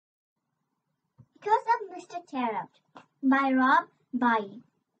Because of Mr. Terupt by Buyea.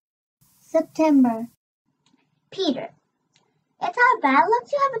 September. Peter. It's our bad luck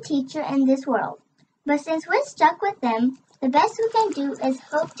to have a teacher in this world. But since we're stuck with them, the best we can do is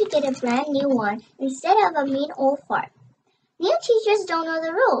hope to get a brand new one instead of a mean old fart. New teachers don't know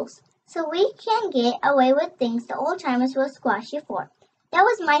the rules, so we can get away with things the old-timers will squash you for. That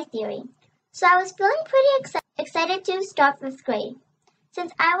was my theory. So I was feeling pretty excited to start 5th grade.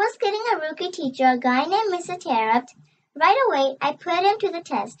 Since I was getting a rookie teacher, a guy named Mr. Terupt, right away I put him to the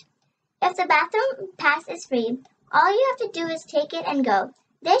test. If the bathroom pass is free, all you have to do is take it and go.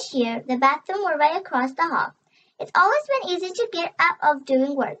 This year, the bathroom were right across the hall. It's always been easy to get out of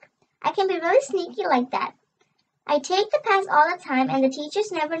doing work. I can be really sneaky like that. I take the pass all the time and the teachers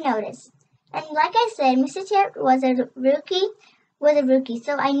never notice. And like I said, Mr. Terupt was a rookie,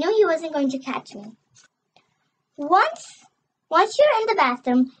 so I knew he wasn't going to catch me. Once you're in the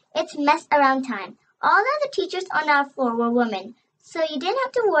bathroom, it's mess around time. All of the teachers on our floor were women, so you didn't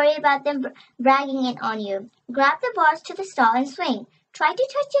have to worry about them bragging it on you. Grab the bars to the stall and swing. Try to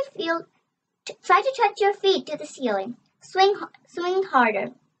touch your feet to the ceiling. Swing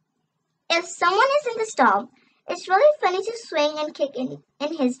harder. If someone is in the stall, it's really funny to swing and kick in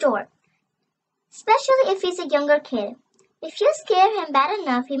his door, especially if he's a younger kid. If you scare him bad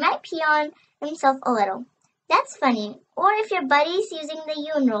enough, he might pee on himself a little. That's funny. Or if your buddy's using the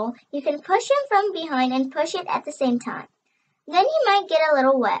urinal, you can push him from behind and push it at the same time. Then he might get a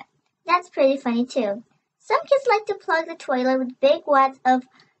little wet. That's pretty funny too. Some kids like to plug the toilet with big wads of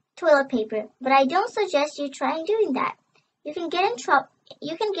toilet paper, but I don't suggest you try doing that. You can get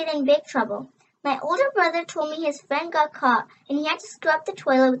in big trouble. My older brother told me his friend got caught and he had to scrub the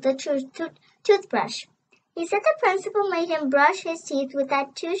toilet with a toothbrush. He said the principal made him brush his teeth with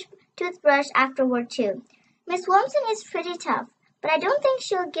that toothbrush afterward too. Miss Wilmson is pretty tough, but I don't think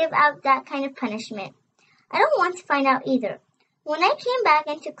she'll give out that kind of punishment. I don't want to find out either. When I came back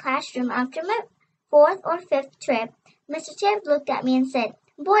into classroom after my 4th or 5th trip, Mr. Terupt looked at me and said,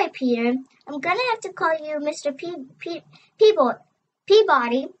 "Boy, Peter, I'm gonna have to call you Mr.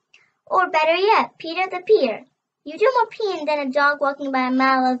 Peabody, or better yet, Peter the Peer. You do more peeing than a dog walking by a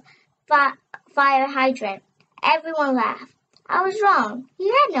mile of fire hydrant." Everyone laughed. I was wrong. He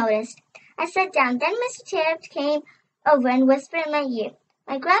had noticed. I sat down. Then Mr. Terupt came over and whispered in my ear.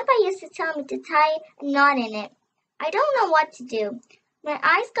 My grandpa used to tell me to tie a knot in it. I don't know what to do. My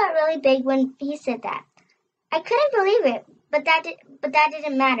eyes got really big when he said that. I couldn't believe it, but that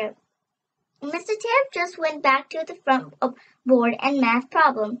didn't matter. Mr. Terupt just went back to the front board and math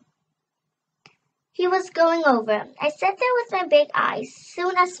problem he was going over. I sat there with my big eyes.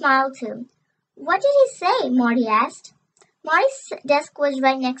 Soon I smiled too. "What did he say?" Marty asked. Marty's desk was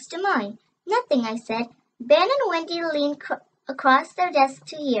right next to mine. "Nothing," I said. Ben and Wendy leaned across their desk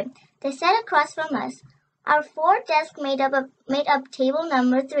to hear. They sat across from us. Our 4 desks made up table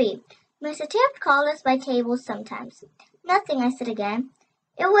number 3. Mr. Terupt called us by tables sometimes. "Nothing," I said again.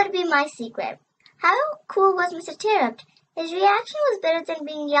 It would be my secret. How cool was Mr. Terupt? His reaction was better than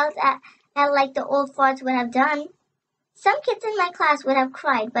being yelled at like the old farts would have done. Some kids in my class would have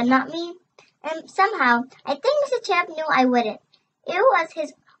cried, but not me. And somehow, I think Mr. Terupt knew I wouldn't. It was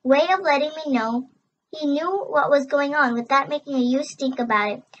his way of letting me know he knew what was going on without making a huge stink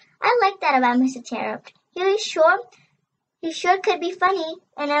about it. I like that about Mr. Terupt. He sure could be funny,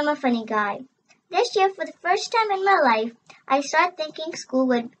 and I'm a funny guy. This year, for the first time in my life, I started thinking school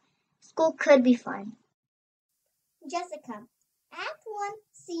could be fun. Jessica, Act 1,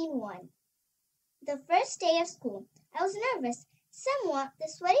 Scene 1. The first day of school. I was nervous. Somewhat, the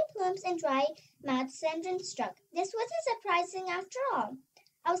sweaty plumes and dry mouth syndrome struck. This wasn't surprising after all.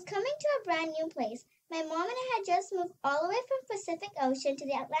 I was coming to a brand new place. My mom and I had just moved all the way from Pacific Ocean to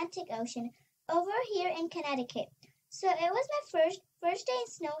the Atlantic Ocean over here in Connecticut. So it was my first day in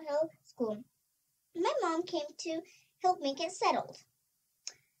Snow Hill School. My mom came to help me get settled.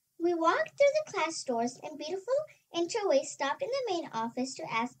 We walked through the class doors and beautiful entryway stopped in the main office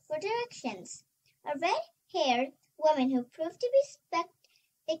to ask for directions. A red-haired woman who proved to be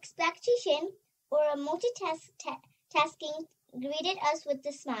expectation or a multitasking greeted us with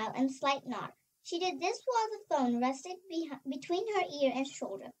a smile and slight nod. She did this while the phone rested between her ear and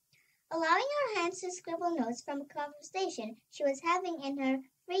shoulder, allowing her hands to scribble notes from a conversation she was having in her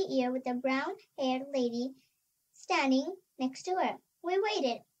free ear with a brown-haired lady standing next to her. We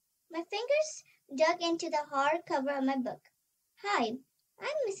waited. My fingers dug into the hard cover of my book. "Hi,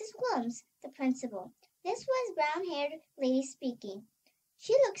 I'm Mrs. Wilms, the principal." This was brown-haired lady speaking.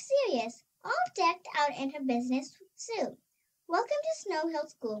 She looked serious, all decked out in her business suit. "Welcome to Snow Hill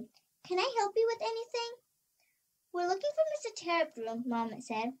School. Can I help you with anything?" "We're looking for Mr. Terup's room," Mom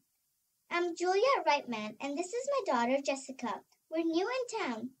said. I'm Julia Reitman, and this is my daughter, Jessica. We're new in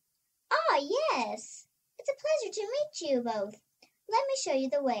town. Ah, yes. It's a pleasure to meet you both. Let me show you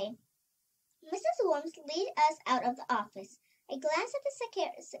the way. Mrs. Worms lead us out of the office. I glanced at the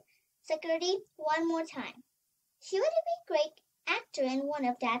security one more time. She would be a great actor in one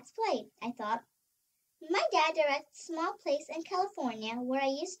of Dad's plays, I thought. My dad directs a small place in California where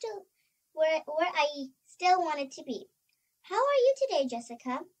I still wanted to be. How are you today,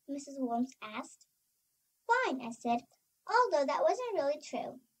 Jessica? Mrs. Worms asked. Fine, I said, although that wasn't really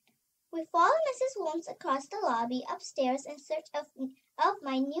true. We followed Mrs. Worms across the lobby upstairs in search of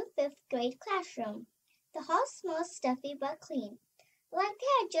my new 5th grade classroom. The hall smelled stuffy but clean, like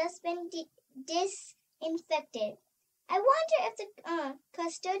they had just been disinfected. I wonder if the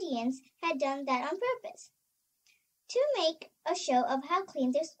custodians had done that on purpose, to make a show of how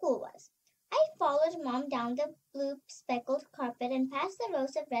clean their school was. I followed Mom down the blue speckled carpet and past the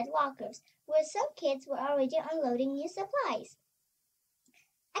rows of red lockers, where some kids were already unloading new supplies.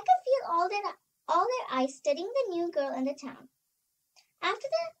 I could feel all their eyes studying the new girl in the town. After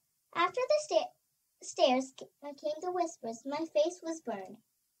the stairs came the whispers. My face was burned.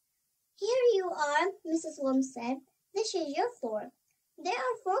 Here you are, Mrs. Worms said. This is your floor. There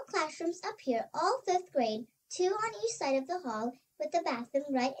are 4 classrooms up here, all 5th grade, 2 on each side of the hall, with the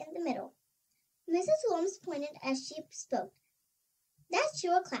bathroom right in the middle. Mrs. Worms pointed as she spoke. That's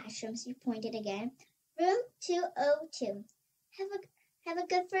your classroom, she pointed again. Room 202. Have a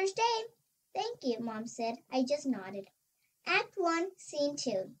good first day. Thank you, Mom said. I just nodded. Act 1, Scene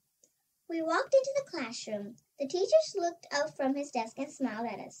 2. We walked into the classroom. The teacher looked out from his desk and smiled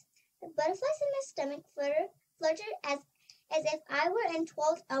at us. The butterflies in my stomach fluttered as if I were in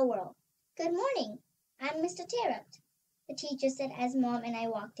 12th world. Good morning. I'm Mr. Terupt, the teacher said as Mom and I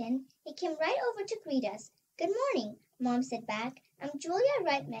walked in. He came right over to greet us. Good morning, Mom said back. I'm Julia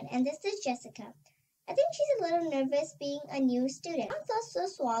Reitman, and this is Jessica. I think she's a little nervous being a new student. Mom felt so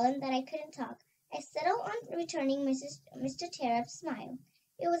swollen that I couldn't talk. I settled on returning Mr. Terup's smile.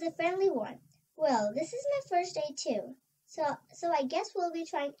 It was a friendly one. Well, this is my first day too, so I guess we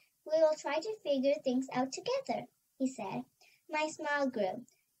will try to figure things out together, he said. My smile grew.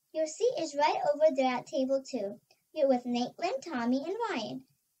 Your seat is right over there at table 2. You're with Nate, Lynn, Tommy, and Ryan.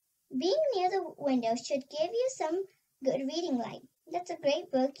 Being near the window should give you some good reading light. That's a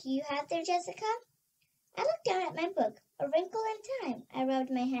great book you have there, Jessica. I looked down at my book, A Wrinkle in Time. I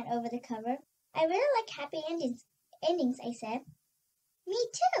rubbed my hand over the cover. I really like happy endings, I said. Me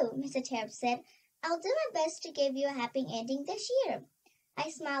too, Mr. Terupt said. I'll do my best to give you a happy ending this year. I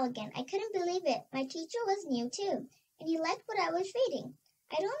smiled again. I couldn't believe it. My teacher was new too, and he liked what I was reading.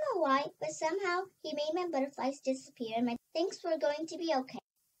 I don't know why, but somehow he made my butterflies disappear and my things were going to be okay.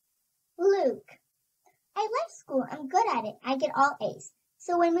 Luke. I like school. I'm good at it. I get all A's.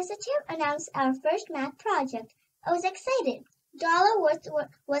 So when Mr. Terupt announced our first math project, I was excited. Dollar worth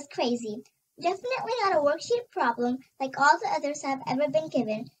was crazy. Definitely not a worksheet problem like all the others have ever been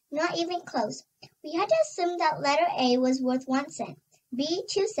given, not even close. We had to assume that letter A was worth 1 cent, B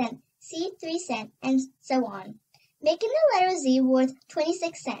 2 cents, C 3 cents, and so on, making the letter Z worth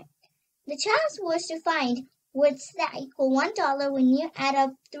 26 cents. The challenge was to find words that equal $1 when you add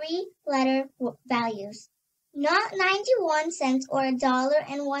up 3 letter values. Not 91 cents or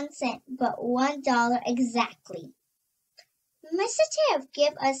 $1.01, but $1 exactly. Mr. Terupt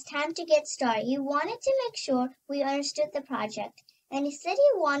gave us time to get started. He wanted to make sure we understood the project, and he said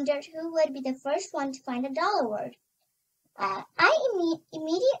he wondered who would be the first one to find a dollar word. I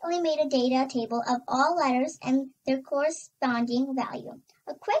immediately made a data table of all letters and their corresponding value.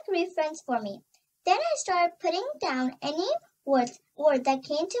 A quick reference for me. Then I started putting down any word that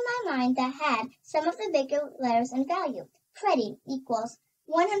came to my mind that had some of the bigger letters and value. Pretty equals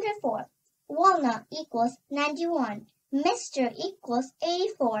 104. Walnut equals 91. Mr. equals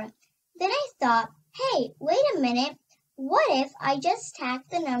 84. Then I thought, hey, wait a minute. What if I just tack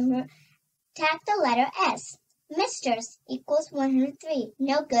the letter S? Misters equals 103.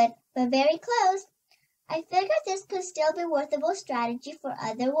 No good, but very close. I figured this could still be a workable strategy for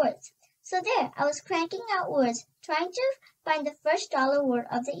other words. So there, I was cranking out words, trying to find the first dollar word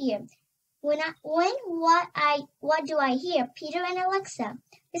of the year. What do I hear? Peter and Alexia.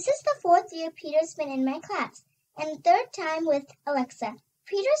 This is the 4th year Peter's been in my class, and the 3rd time with Alexia.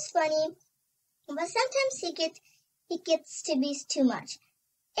 Peter's funny, but sometimes he gets to be too much.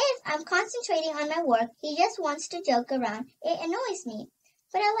 If I'm concentrating on my work, he just wants to joke around. It annoys me.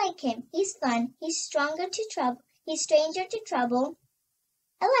 But I like him. He's fun. He's stranger to trouble.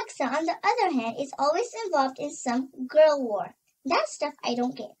 Alexia, on the other hand, is always involved in some girl war. That stuff I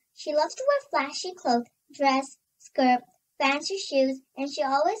don't get. She loves to wear flashy clothes, dress, skirt, fancy shoes, and she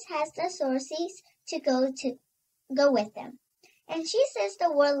always has the sorcies to go with them. And she says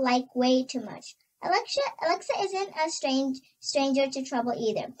the word like way too much. Alexia isn't a stranger to trouble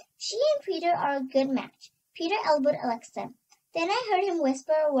either. She and Peter are a good match. Peter elbowed Alexia. Then I heard him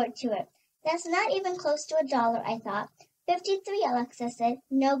whisper a word to her. That's not even close to $1, I thought. 53, Alexia said.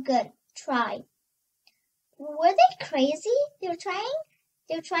 No good. Try. Were they crazy? They were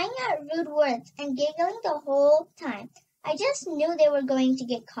trying out rude words and giggling the whole time. I just knew they were going to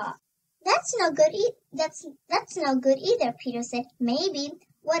get caught. That's no good. That's no good either, Peter said. Maybe.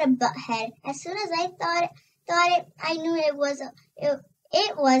 What a butthead! As soon as I thought it, I knew it was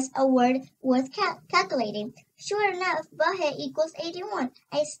a word worth calculating. Sure enough, butthead equals 81.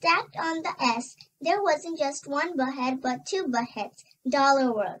 I stacked on the S. There wasn't just one butthead, but two buttheads.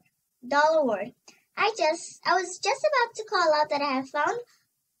 Dollar word. I was just about to call out that I had found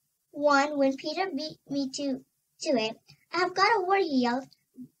one when Peter beat me to it. I have got a word, he yelled.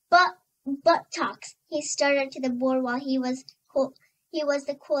 Buttocks. He started to the board while he was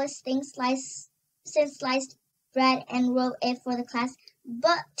the coolest thing since sliced bread and wrote it for the class.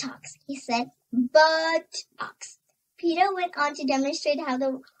 Buttocks, he said. Buttocks. Peter went on to demonstrate how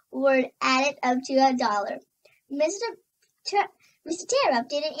the word added up to $1. Mr. Terupt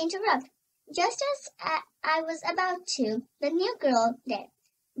didn't interrupt. Just as I was about to, the new girl did.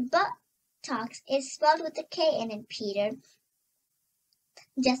 Buttocks is spelled with a K in it, Peter,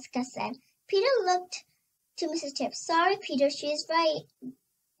 Jessica said. Peter looked to Mrs. Terupt. Sorry, Peter, she's right.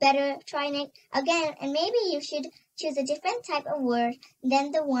 Better trying it again, and maybe you should choose a different type of word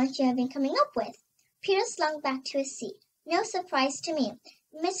than the ones you have been coming up with. Peter slunk back to his seat. No surprise to me.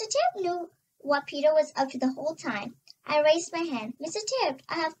 Mr. Terupt knew what Peter was up to the whole time. I raised my hand. Mr. Terupt,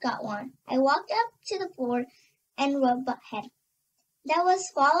 I have got one. I walked up to the board and wrote butthead. That was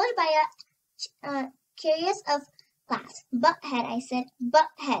followed by a curious of class. Butthead, I said.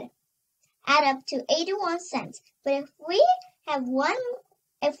 Butthead. Add up to 81 cents. But if we have more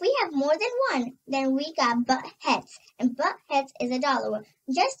than one, then we got buttheads. And buttheads is $1.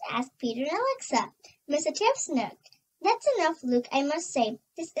 Just ask Peter and Alexia. Mr. Terupt smirked. That's enough, Luke, I must say.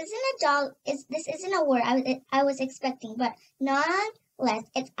 This isn't a word I was expecting, but nonetheless,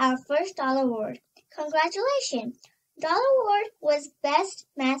 it's our first $1 word. Congratulations! Dollar word was best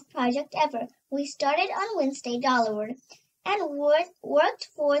math project ever. We started on Wednesday, $1 word, and worked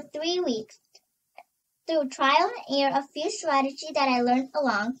for 3 weeks. Through trial and error, a few strategies that I learned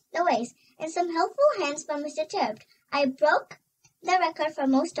along the ways, and some helpful hints from Mr. Terupt, I broke the record for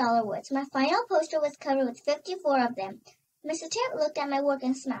most $1 words. My final poster was covered with 54 of them. Mr. Terupt looked at my work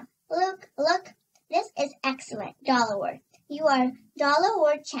and smiled. Look, this is excellent. $1 word. You are $1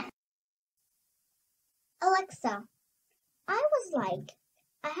 word champ. Alexa, I was like,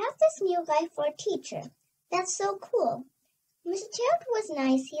 I have this new guy for a teacher. That's so cool. Mr. Terupt was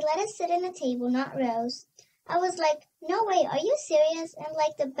nice. He let us sit in a table, not rows. I was like, no way, are you serious? And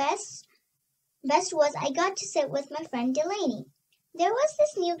like the best was I got to sit with my friend Delaney. There was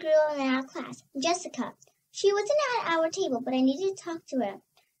this new girl in our class, Jessica. She wasn't at our table, but I needed to talk to her.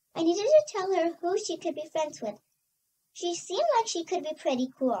 I needed to tell her who she could be friends with. She seemed like she could be pretty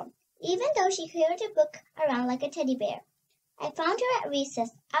cool, even though she carried a book around like a teddy bear. I found her at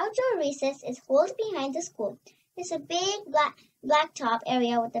recess. Outdoor recess is holed behind the school. There's a big blacktop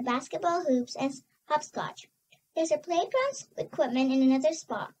area with the basketball hoops and hopscotch. There's a playground equipment in another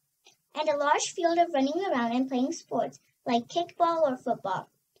spot, and a large field of running around and playing sports, like kickball or football.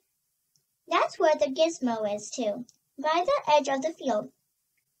 That's where the gizmo is, too, by the edge of the field.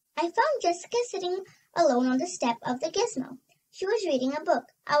 I found Jessica sitting alone on the step of the gizmo. She was reading a book.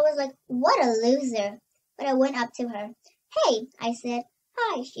 I was like, what a loser. But I went up to her. Hey, I said.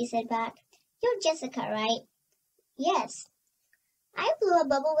 Hi, she said back. You're Jessica, right? Yes. I blew a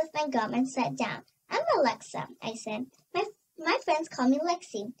bubble with my gum and sat down. I'm Alexia, I said. My friends call me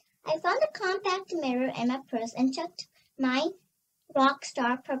Lexi. I found a compact mirror in my purse and chucked my rock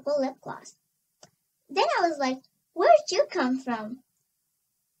star purple lip gloss. Then I was like, where'd you come from?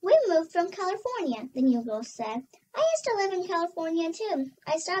 We moved from California, the new girl said. I used to live in California, too.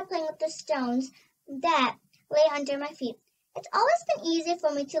 I started playing with the stones that lay under my feet. It's always been easier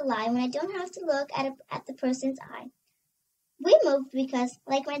for me to lie when I don't have to look at the person's eye. We moved because,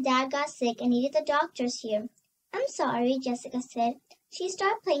 like, my dad got sick and needed the doctors here. I'm sorry, Jessica said. She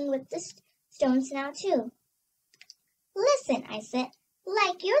started playing with the stones now, too. Listen, I said.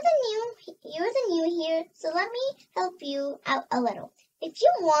 Like, you're the new here, so let me help you out a little. If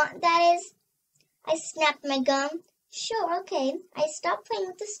you want, that is. I snapped my gum. Sure, okay. I stopped playing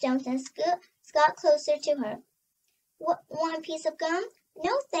with the stones and got closer to her. Want a piece of gum?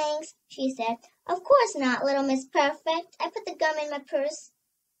 No thanks, she said. Of course not, little Miss Perfect. I put the gum in my purse.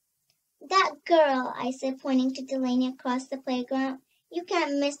 That girl, I said, pointing to Delaney across the playground. You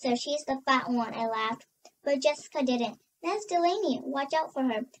can't miss her. She's the fat one, I laughed. But Jessica didn't. That's Delaney. Watch out for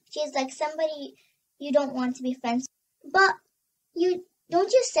her. She's like somebody you don't want to be friends with. But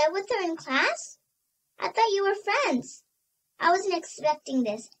don't you sit with her in class? I thought you were friends. I wasn't expecting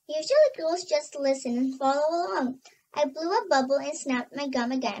this. Usually girls just listen and follow along. I blew a bubble and snapped my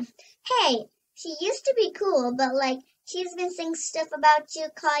gum again. Hey, she used to be cool, but she's been saying stuff about you,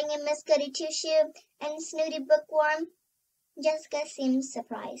 calling you Miss Goody Two-Shoe and Snooty Bookworm. Jessica seemed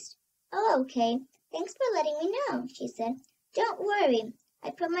surprised. Oh, okay. Thanks for letting me know, she said. Don't worry.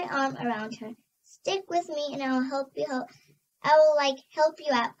 I put my arm around her. Stick with me and I will help you out.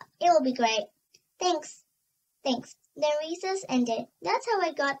 It will be great. Thanks. Then recess ended. That's how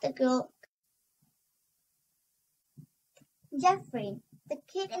I got the girl. Jeffrey, the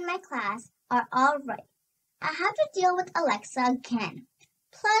kid in my class, are all right. I have to deal with Alexia again.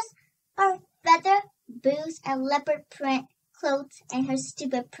 Plus, her feather, booze, and leopard print clothes and her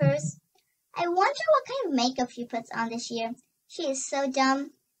stupid purse. I wonder what kind of makeup she puts on this year. She is so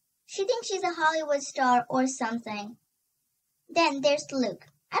dumb. She thinks she's a Hollywood star or something. Then there's Luke.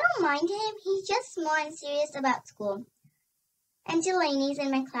 I don't mind him. He's just smart and serious about school. And Delaney's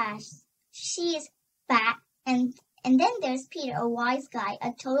in my class. She's fat. And then there's Peter, a wise guy,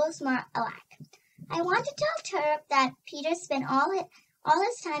 a total smart aleck. I want to tell Terupt that Peter spent all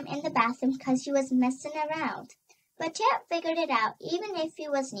his time in the bathroom because he was messing around. But Terupt figured it out, even if he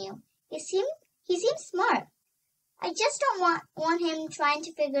was new. He seemed smart. I just don't want him trying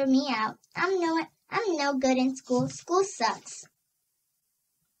to figure me out. I'm no good in school. School sucks.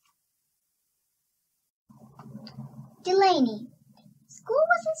 Delaney. School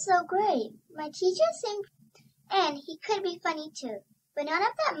wasn't so great. My teacher seemed, and he could be funny too. But none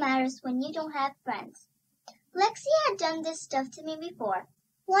of that matters when you don't have friends. Alexia had done this stuff to me before.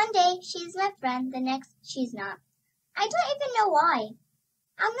 One day she's my friend, the next she's not. I don't even know why.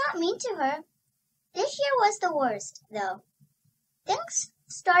 I'm not mean to her. This year was the worst, though. Things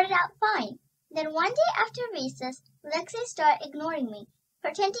started out fine. Then one day after recess, Alexia started ignoring me,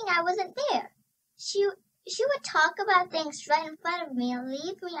 pretending I wasn't there. She would talk about things right in front of me and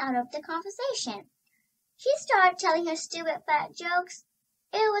leave me out of the conversation. She started telling her stupid fat jokes.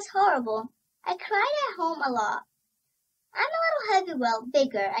 It was horrible. I cried at home a lot. I'm a little heavy, well,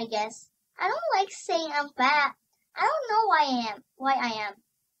 bigger, I guess. I don't like saying I'm fat. I don't know why I am.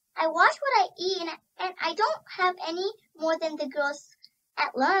 I watch what I eat and I don't have any more than the girls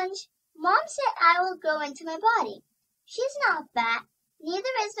at lunch. Mom said I will grow into my body. She's not fat. Neither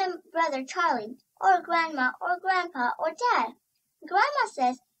is my brother Charlie, or Grandma, or Grandpa, or Dad. Grandma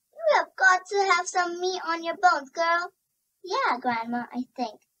says, you have got to have some meat on your bones, girl. Yeah, Grandma, I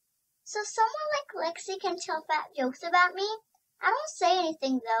think. So someone like Lexi can tell fat jokes about me? I don't say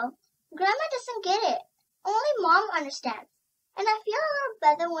anything, though. Grandma doesn't get it. Only Mom understands. And I feel a little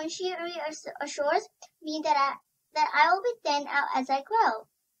better when she reassures me that I will be thinned out as I grow.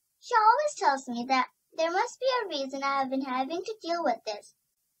 She always tells me that there must be a reason I have been having to deal with this.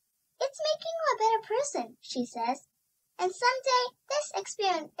 It's making you a better person, she says. And someday this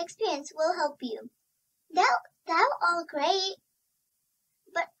experience will help you. That'll all great.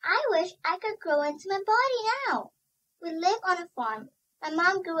 But I wish I could grow into my body now. We live on a farm. My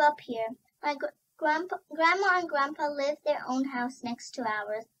mom grew up here. My Grandma and Grandpa live their own house next to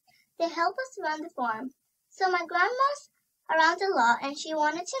ours. They help us run the farm. So my grandma's around a lot and she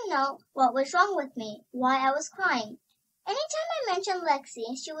wanted to know what was wrong with me, why I was crying. Anytime I mentioned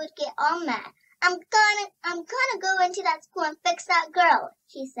Lexi, she would get all mad. I'm gonna go into that school and fix that girl,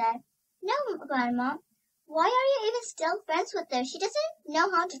 she said. No, Grandma. Why are you even still friends with her? She doesn't know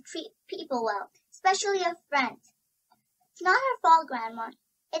how to treat people well, especially her friends. It's not her fault, Grandma.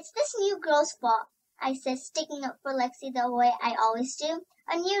 It's this new girl's fault, I said, sticking up for Lexi the way I always do.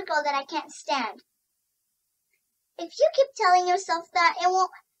 A new girl that I can't stand. If you keep telling yourself that, it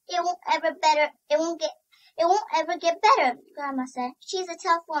won't ever get better, Grandma said. She's a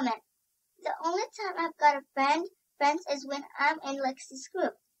tough woman. The only time I've got a friends is when I'm in Lexi's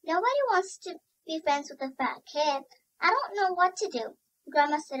group. Nobody wants to be friends with a fat kid. I don't know what to do.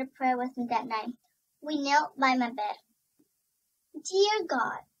 Grandma said a prayer with me that night. We knelt by my bed. Dear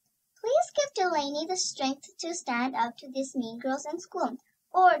God, please give Delaney the strength to stand up to these mean girls in school,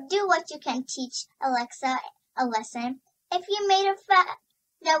 or do what you can teach Alexia a lesson. If you made her fat,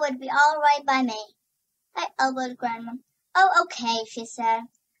 that would be all right by me. I elbowed Grandma. Oh, okay, she said.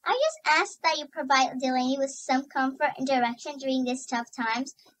 I just ask that you provide Delaney with some comfort and direction during these tough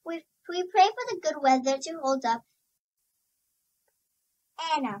times. We pray for the good weather to hold up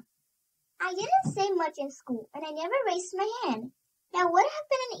Anna. I didn't say much in school, and I never raised my hand. That would have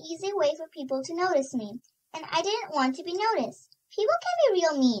been an easy way for people to notice me, and I didn't want to be noticed. People can be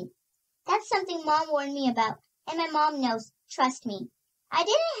real mean. That's something Mom warned me about, and my mom knows, trust me. I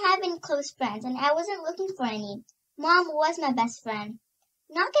didn't have any close friends, and I wasn't looking for any. Mom was my best friend.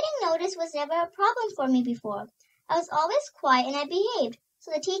 Not getting noticed was never a problem for me before. I was always quiet and I behaved,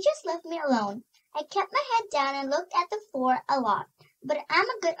 so the teachers left me alone. I kept my head down and looked at the floor a lot, but I'm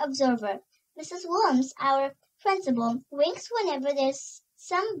a good observer. Mrs. Williams, our principal, winks whenever there's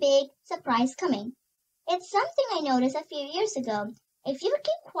some big surprise coming. It's something I noticed a few years ago. If you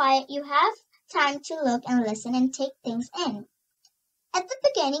keep quiet, you have time to look and listen and take things in. At the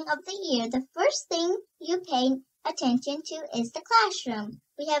beginning of the year, the first thing you pay attention to is the classroom.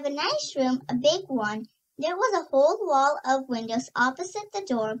 We have a nice room, a big one. There was a whole wall of windows opposite the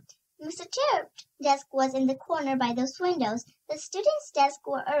door. Mr. Terupt's desk was in the corner by those windows. The students' desks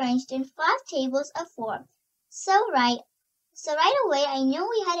were arranged in 5 tables of 4. So right away I knew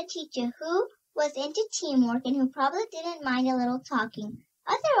we had a teacher who was into teamwork and who probably didn't mind a little talking.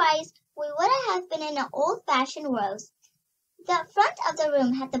 Otherwise, we would have been in an old-fashioned rows. The front of the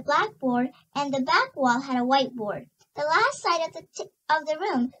room had the blackboard and the back wall had a whiteboard. The last side of the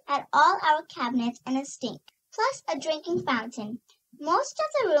room had all our cabinets and a sink, plus a drinking fountain. Most of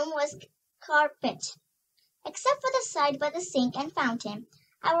the room was carpet, except for the side by the sink and fountain.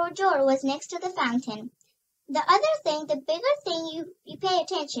 Our door was next to the fountain. The other thing, the bigger thing you pay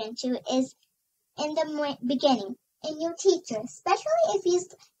attention to is in the beginning, a new teacher, especially if he's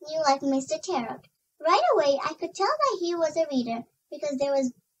new like Mr. Terupt. Right away, I could tell that he was a reader because there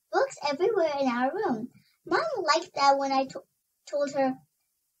was books everywhere in our room. Mom liked that when I told her,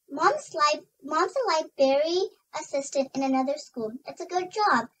 Mom's a library assistant in another school. It's a good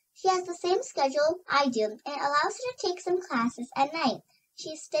job. She has the same schedule I do, and it allows her to take some classes at night.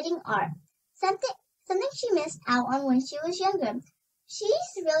 She's studying art, something she missed out on when she was younger.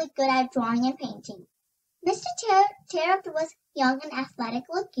 She's really good at drawing and painting. Mr. Terupt was young and athletic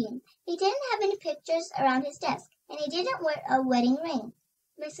looking. He didn't have any pictures around his desk, and he didn't wear a wedding ring.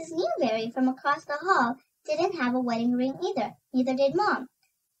 Mrs. Newberry from across the hall didn't have a wedding ring either. Neither did Mom.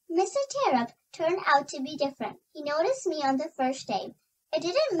 Mr. Terupt turned out to be different. He noticed me on the first day. It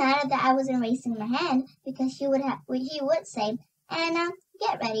didn't matter that I wasn't raising my hand because he would say, Anna,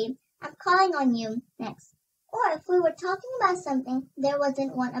 get ready. I'm calling on you next. Or if we were talking about something there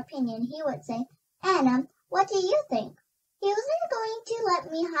wasn't one opinion, he would say, Anna, what do you think? He wasn't going to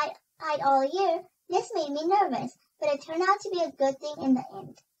let me hide all year. This made me nervous, but it turned out to be a good thing in the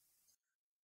end.